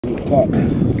Where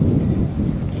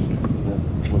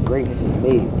greatness is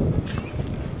made.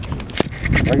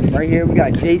 Right here we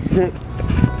got J-Sip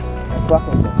and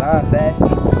fucking Divine Fashion.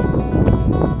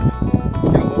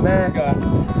 Man,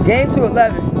 game to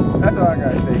 11. That's all I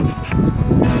gotta say.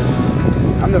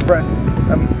 I'm the breath.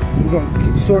 We're gonna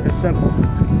keep it short and simple.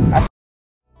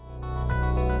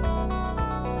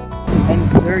 And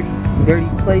dirty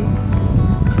play.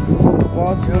 Hold the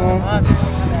ball too long.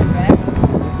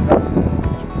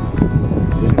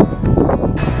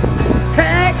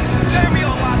 Tag!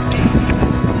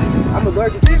 I'm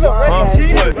allergic to He's already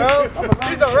cheating, bro.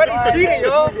 He's already cheating,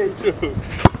 y'all.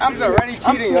 I'm already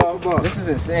cheating, y'all. This is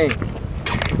insane.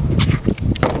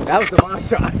 That was the my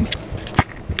shot.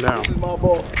 Now. This is my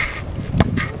ball.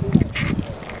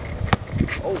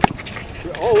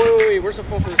 Oh, wait. Where's the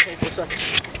phone for this thing for a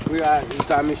second? We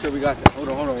gotta make sure we got that. Hold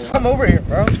on. Come over here,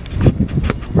 bro.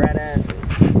 Rat ass.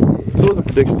 So what's the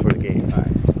predictions for the game? Alright.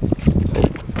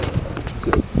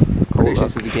 So,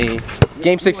 predictions of the game.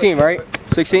 Game 16, right?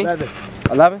 16?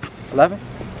 11?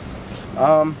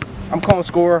 I'm calling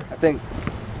score. I think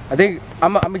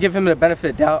I'm gonna give him the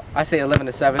benefit of doubt. I say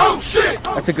 11-7. Oh shit!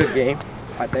 That's a good game,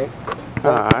 I think.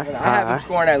 I have him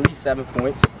scoring at least 7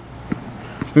 points.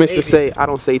 Mr. Say, I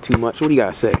don't say too much. What do you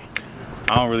gotta say?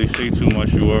 I don't really say too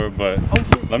much, you were, but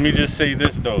let me just say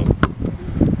this though.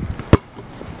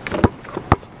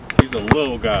 He's a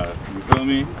little guy, you feel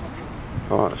me?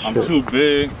 Oh shit. I'm too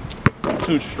big, I'm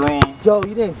too strong. Yo,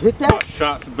 you didn't get that? My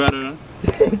shot's better.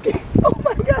 Oh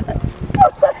my god.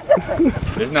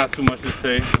 There's not too much to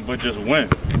say, but just win.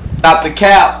 Not the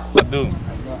cap. I do.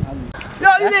 Yo,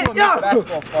 you didn't. Yo.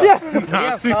 Yeah.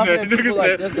 Nah, see that nigga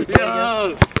Like this to play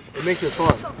yo. It makes it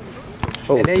fun.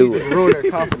 Oh, And then you can ruin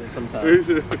their confidence sometimes.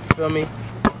 Feel me?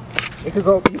 It could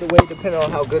go either way depending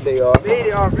on how good they are.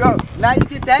 Yo, now you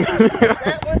get that.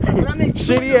 That one. But I mean,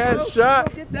 Shitty ass shot.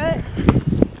 You get that.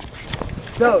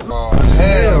 So. Oh,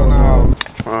 hell no.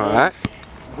 Alright.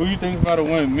 Who you think's about to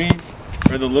win, me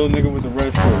or the little nigga with the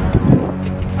red shirt?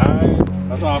 Alright,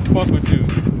 that's how I fuck with you.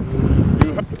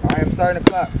 I am starting the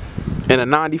clock. In a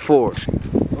 94.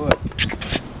 Good.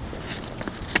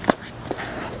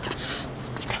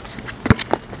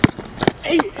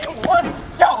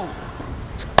 8-1, go!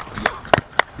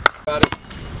 Got it.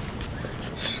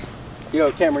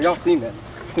 Yo, Cameron, y'all seen that?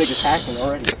 This nigga's hacking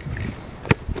already.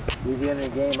 We the end of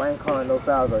the game. I ain't calling no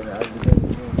fouls right now. It's the beginning of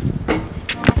the game.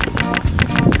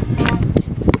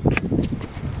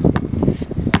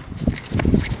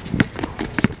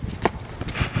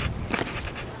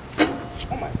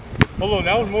 Hold on,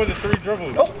 that was more than 3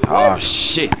 dribbles. Nope. Oh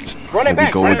shit. Run it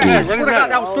back, run it back. Swear to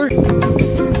God, that was 3.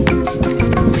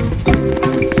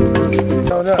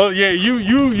 No. Oh yeah,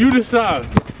 you decide.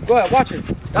 Go ahead, watch it.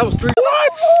 That was 3.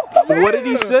 What? What did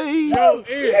he say?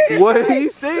 What did he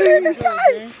say?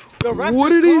 The ref What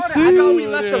just did he called it. I say? thought we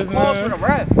left the clause for the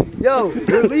ref. Yo,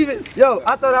 we're leaving. Yo,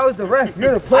 I thought I was the ref.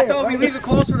 You're the player. I thought we leave the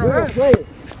clause for the You're the ref. player.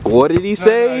 What did he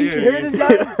say? You hear this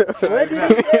guy? What did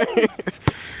he say?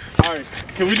 Alright,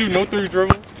 can we do no 3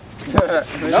 dribbles?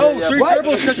 No, 3 What?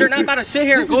 dribbles because you're not about to sit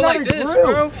here and This go is not like a this, drill.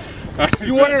 bro.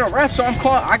 You wanted a ref, so I'm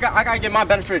calling. I gotta get my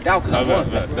benefit of doubt because I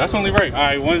won. That's only right.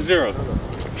 Alright, 1-0.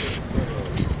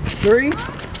 3?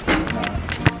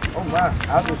 Oh my,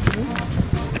 I was shooting.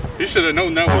 He should have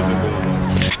known that wasn't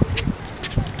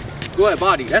good. Go ahead,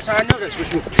 body. That's how I know that's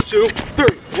what you 2,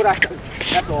 3. What I tell you?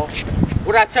 That's all.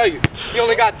 What I tell you? He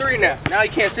only got 3 now. Now he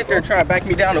can't sit there and try to back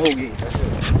me down the whole game.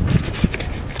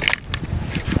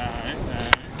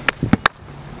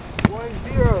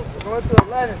 1-0. We're going to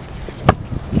 11.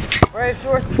 Red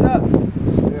shorts is up.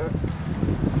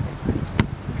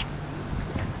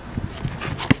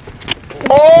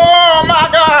 Oh my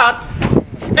God!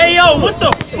 Hey yo, what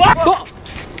the fuck?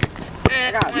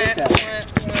 I gotta make that.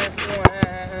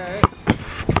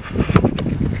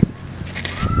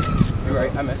 You're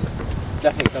right, I missed it.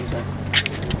 Definitely comes in.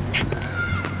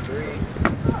 3.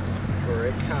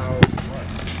 Brick house.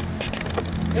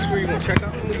 This is where you gonna check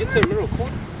out when we get to the middle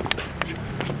court.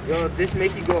 Yo, if this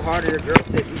make you go harder, the girl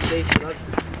said you say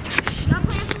nothing. Not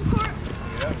playing from court?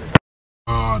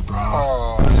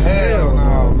 Oh, hell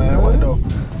no, man. What the?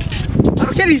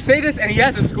 How can he say this and he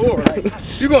hasn't scored? Like,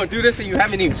 you're gonna do this and you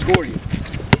haven't even scored yet.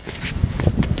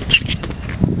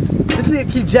 This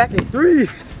nigga keep jacking 3s.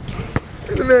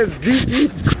 This man's DC.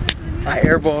 I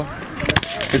airball.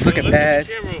 It's looking bad.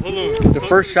 The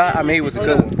first shot I made was a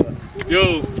good one.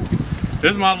 Yo,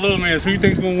 this is my little man. So who you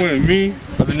think's gonna win? Me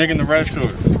or the nigga in the red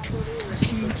short?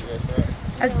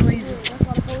 That's blazing.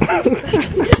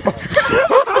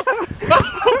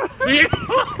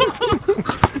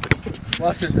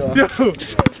 Watch this, y'all.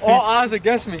 All odds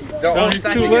against me. They're all He's too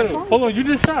stacking little. against me. Hold on, you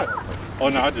just shot. Oh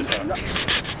no, I just shot.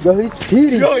 Yo, he's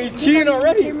cheating. Yo, he's cheating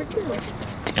already.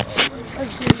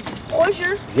 Oh, it's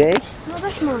yours? Jay, No,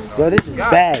 that's mine. yo, this is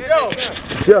bad. Yo,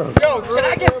 Yo, can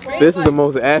I get spanked? This is the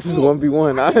most asses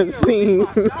 1v1 I've seen. No,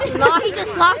 he's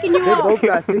just locking you they up. both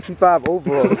got 65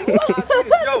 overall. Yo,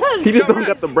 He just yo, don't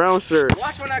got the brown shirt.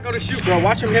 Watch when I go to shoot, bro.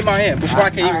 Watch him hit my hand before I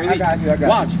can even release. I got you.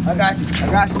 Watch. I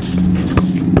got you.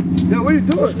 Yo, what are you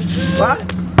doing? What?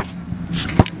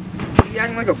 You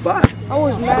acting like a bot. I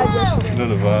was mad yesterday.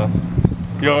 Another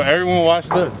vibe. Yo, everyone watch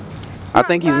this. I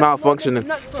think he's malfunctioning.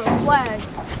 Nuts for a flag.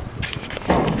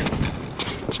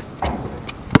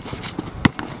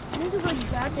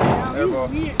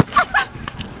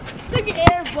 Look at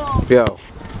airball. Yo.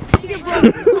 Look at bro.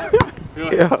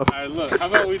 Yo, Yo. Alright, look. How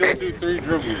about we don't do 3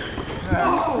 dribbles?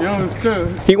 Yo, two.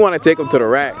 He want to take him to the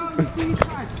rack.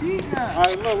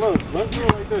 Alright, look. Let's do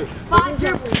it like this. 5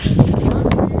 dribbles.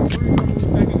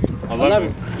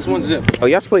 11. This one's zip. Oh,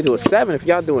 y'all split to a 7 if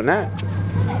y'all doing that.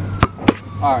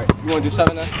 All right, you want to do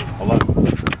 7 then? 11.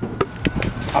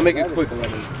 I'll make it quick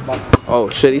 11. Oh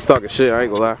shit, he's talking shit. I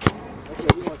ain't gonna lie.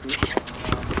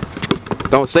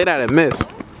 Don't say that and miss.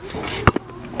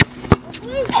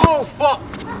 Oh, fuck.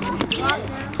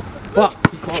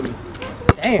 Fuck, he called me.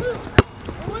 Damn.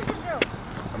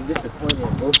 I'm disappointed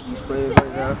in both of these players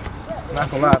right now. I'm not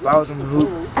gonna lie, if I was on the hoop,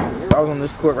 if I was on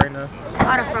this court right now.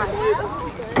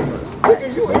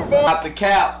 Not the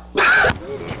cap.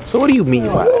 So what do you mean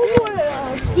by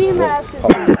that? Ski mask.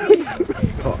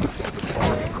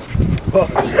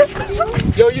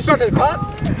 Yo, you started the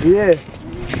clock? Yeah.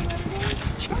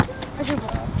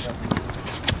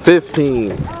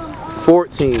 15,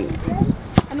 14,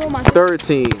 I know my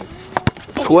 13,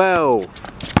 12.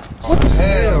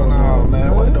 Hell no,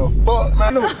 man. What the fuck?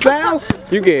 I know foul.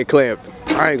 You getting clamped.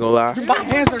 I ain't gonna lie. My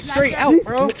hands are straight out,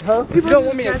 bro. You don't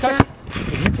want me to touch.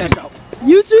 Touch out.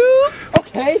 YouTube?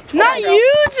 Okay. Not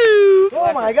YouTube.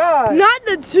 Oh my god. Not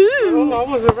the tube. Oh, I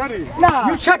wasn't ready.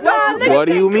 You checked out. What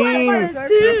do you mean?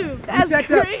 Tube. That's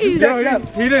checked up. crazy. Checked Yo,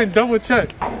 up. he didn't double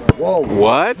check. Whoa.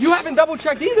 What? You haven't double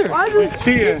checked either. Why is He's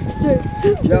cheating.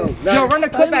 Yo, Yo, run the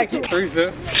clip back. 3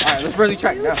 zip. All right, let's really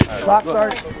check now. clock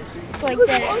start. like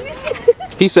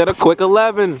that? He said a quick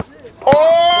 11.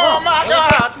 Oh my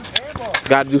God.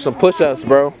 Gotta do some push-ups,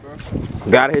 bro.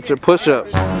 Gotta hit your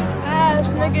push-ups. Ass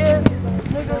nigga.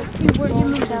 Nigga, you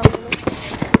move that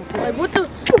way. Like what the?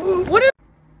 What is?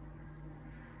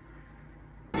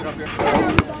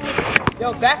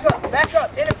 Yo, back up,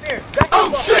 interference. Back up.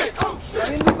 Oh shit! I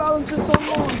didn't leave out until so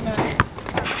long, man.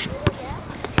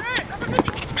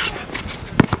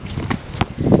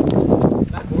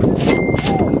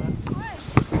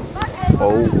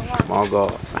 Oh my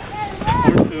god.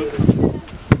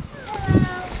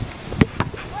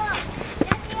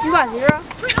 You got 0?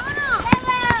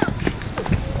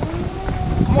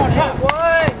 Come on, now.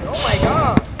 One. Oh my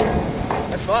god.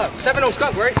 That's 5. 7-0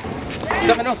 skunk, right?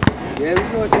 7-0. Yeah, we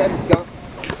know it's heavy skunk.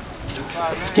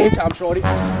 Game time, shorty.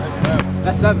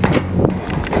 That's 7.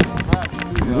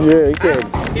 Yeah, he can.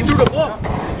 He threw the ball.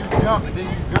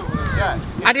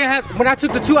 I didn't have, when I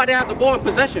took the 2, I didn't have the ball in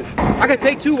possession. I could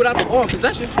take 2 without the ball in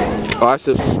possession. Oh, I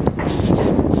should.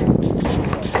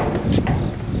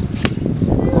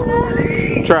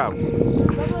 Trap.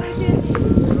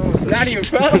 Not even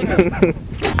foul.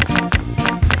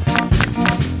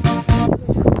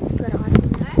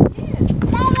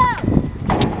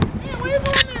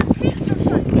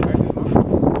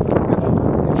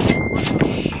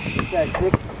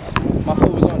 My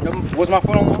foot was on. Was my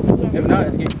foot on long? If not,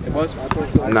 it's game. It was.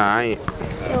 Nah, I ain't.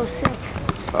 It was 6.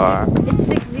 Alright.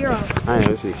 It's 6-0. I ain't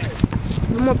even see.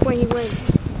 One more point, he wins.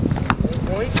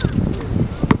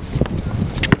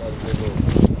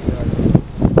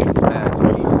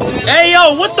 Hey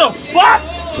yo, what the fuck?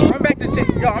 Run back the tape.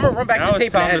 Yo, I'm gonna run back Now the it's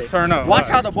tape and time to edit. turn up. Watch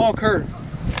Watch. how the ball curved.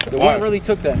 The Watch. one really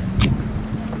took that.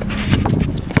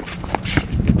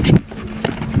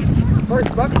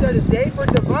 First bucket of the day for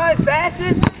Divine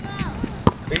Bassett.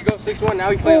 There you go, 6-1. Now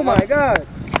he playing. Oh my god.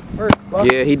 First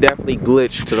bucket. Yeah, he definitely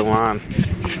glitched to the line.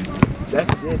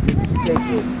 That's it. Take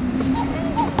it.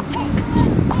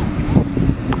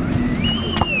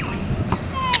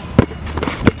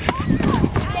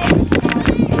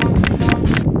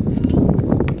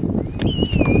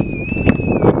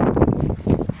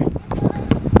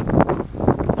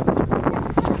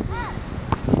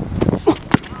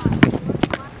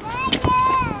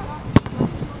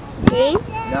 Game?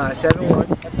 Nah, 7-1.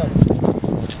 That's up.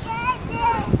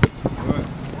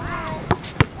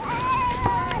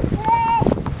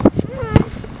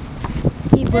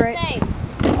 Keep it.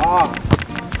 Ah.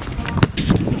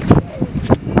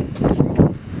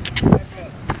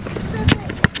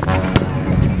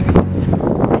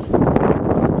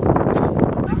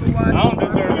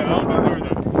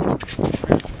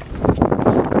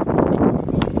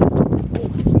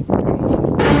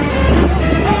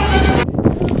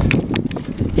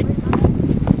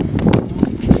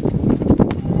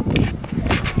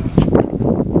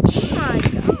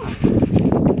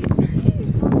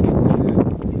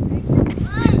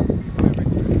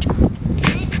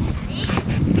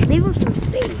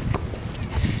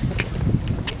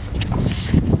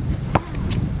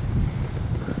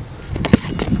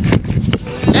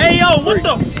 Yo, what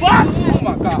the fuck? Oh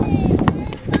my god.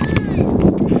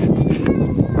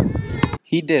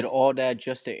 He did all that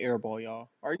just to airball, y'all.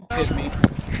 Are you kidding me?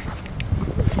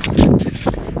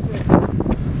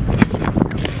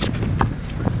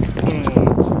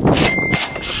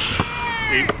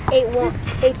 Eight one,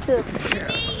 8-2.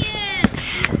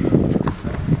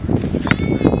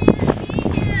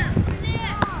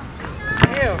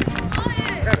 Damn.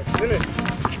 I gotta finish.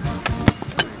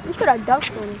 You could have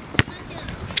dunked on him.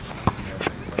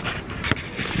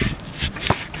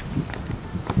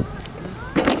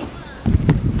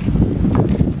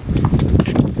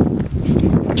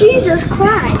 Jesus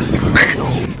Christ!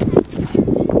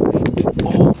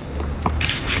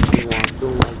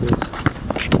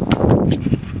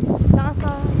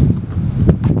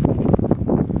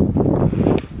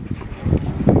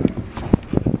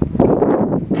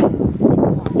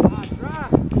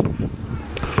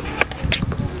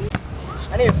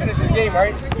 I need to finish this game,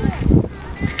 right?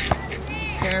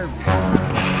 Terrible.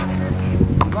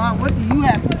 Ron, what do you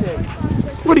have to say?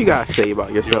 What do you guys say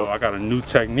about yourself? Yo, I got a new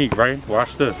technique, right?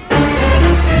 Watch this.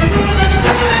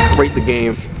 Rate the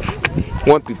game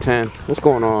 1 through 10. What's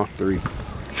going on? 3.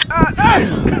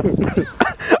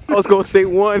 I was gonna say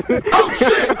 1. Oh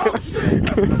shit! Oh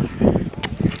shit!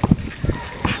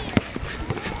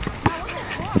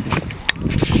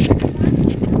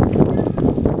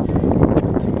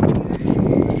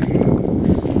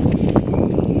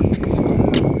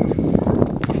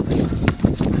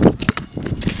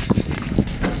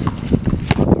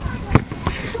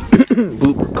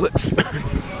 Blooper clips.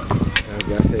 I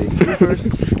gotta say bloopers.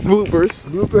 Bloopers.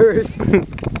 Bloopers.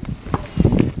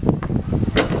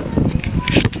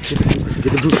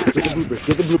 Get the bloopers. Get the bloopers.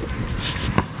 Get the bloopers.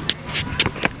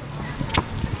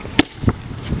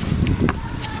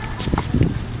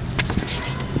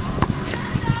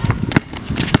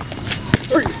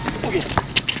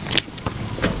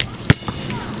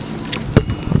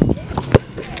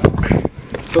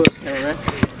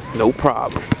 No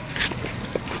problem.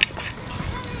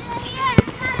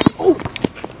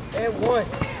 And 1.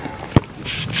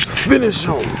 Finish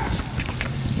him.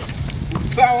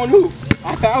 Foul on who?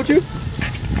 I fouled you?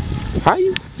 How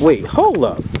you? Wait, hold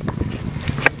up.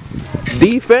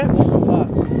 Defense?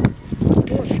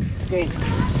 Game.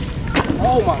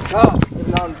 Oh my god. It's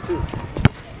down to 2.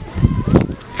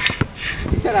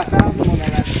 He said I fouled him on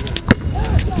that last game.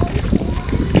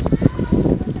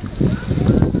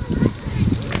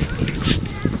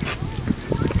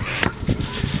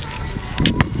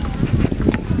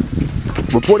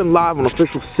 Reporting live on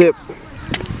Official Sip.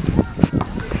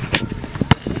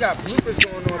 We got bloopers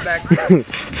going on back there. You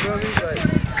feel me? Like,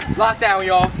 Lockdown,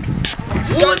 y'all.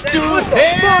 what the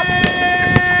hell?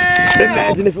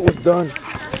 Imagine if it was done.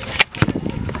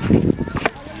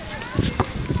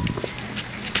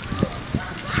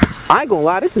 I ain't gonna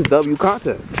lie, this is W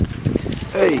content.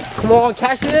 Hey, Come on,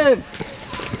 cash it in.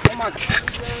 Oh my god.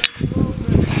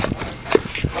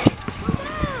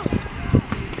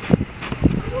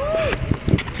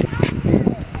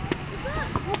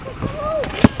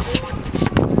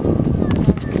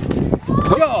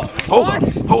 Yo,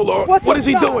 hold on. What is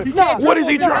he doing? What is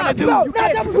he trying to do?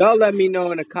 y'all let me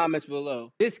know in the comments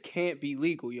below. This can't be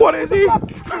legal, yo. What is he?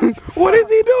 What is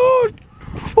he doing?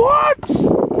 What?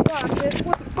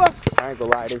 What the fuck? I ain't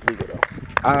gonna lie, it is legal though.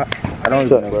 I don't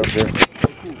even know what to do.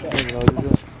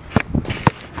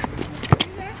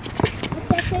 What's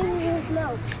that thing in his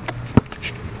mouth?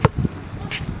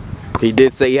 He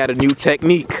did say he had a new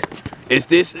technique. Is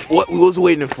this what we was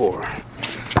waiting for?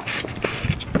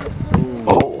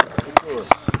 Oh.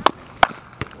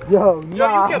 Yo,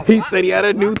 nah. He said he had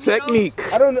a new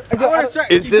technique. I don't know.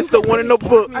 Is this the one in the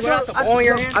book? On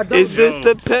your hand? Is this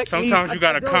the technique? Sometimes you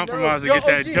gotta compromise to Yo, get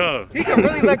that OG, dub. he can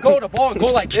really let go of the ball and go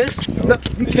like this. I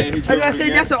gotta say,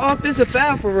 that's an offensive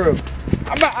foul for real.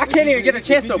 I can't even get a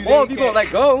chance to ball if you gonna let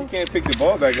go. You can't pick the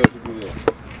ball back up to do that.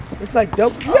 It's like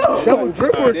double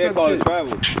dribble or They some call it shit.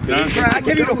 travel. I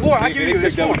give you the 4. I give you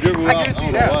this 4. I give it to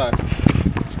you now.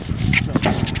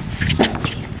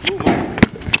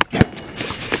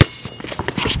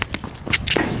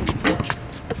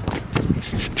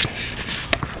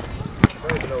 I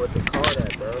don't even know what to call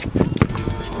that, bro.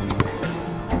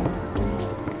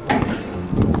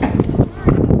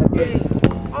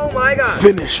 Oh my god.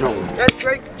 Finish him. That's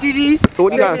great. GG's. So what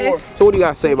do you guys? So what do you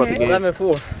guys say about the game?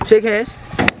 11-4. Shake hands.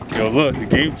 Yo, look, the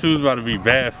game 2 is about to be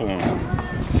bad for him.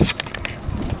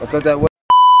 I thought that was.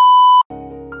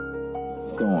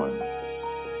 Storm.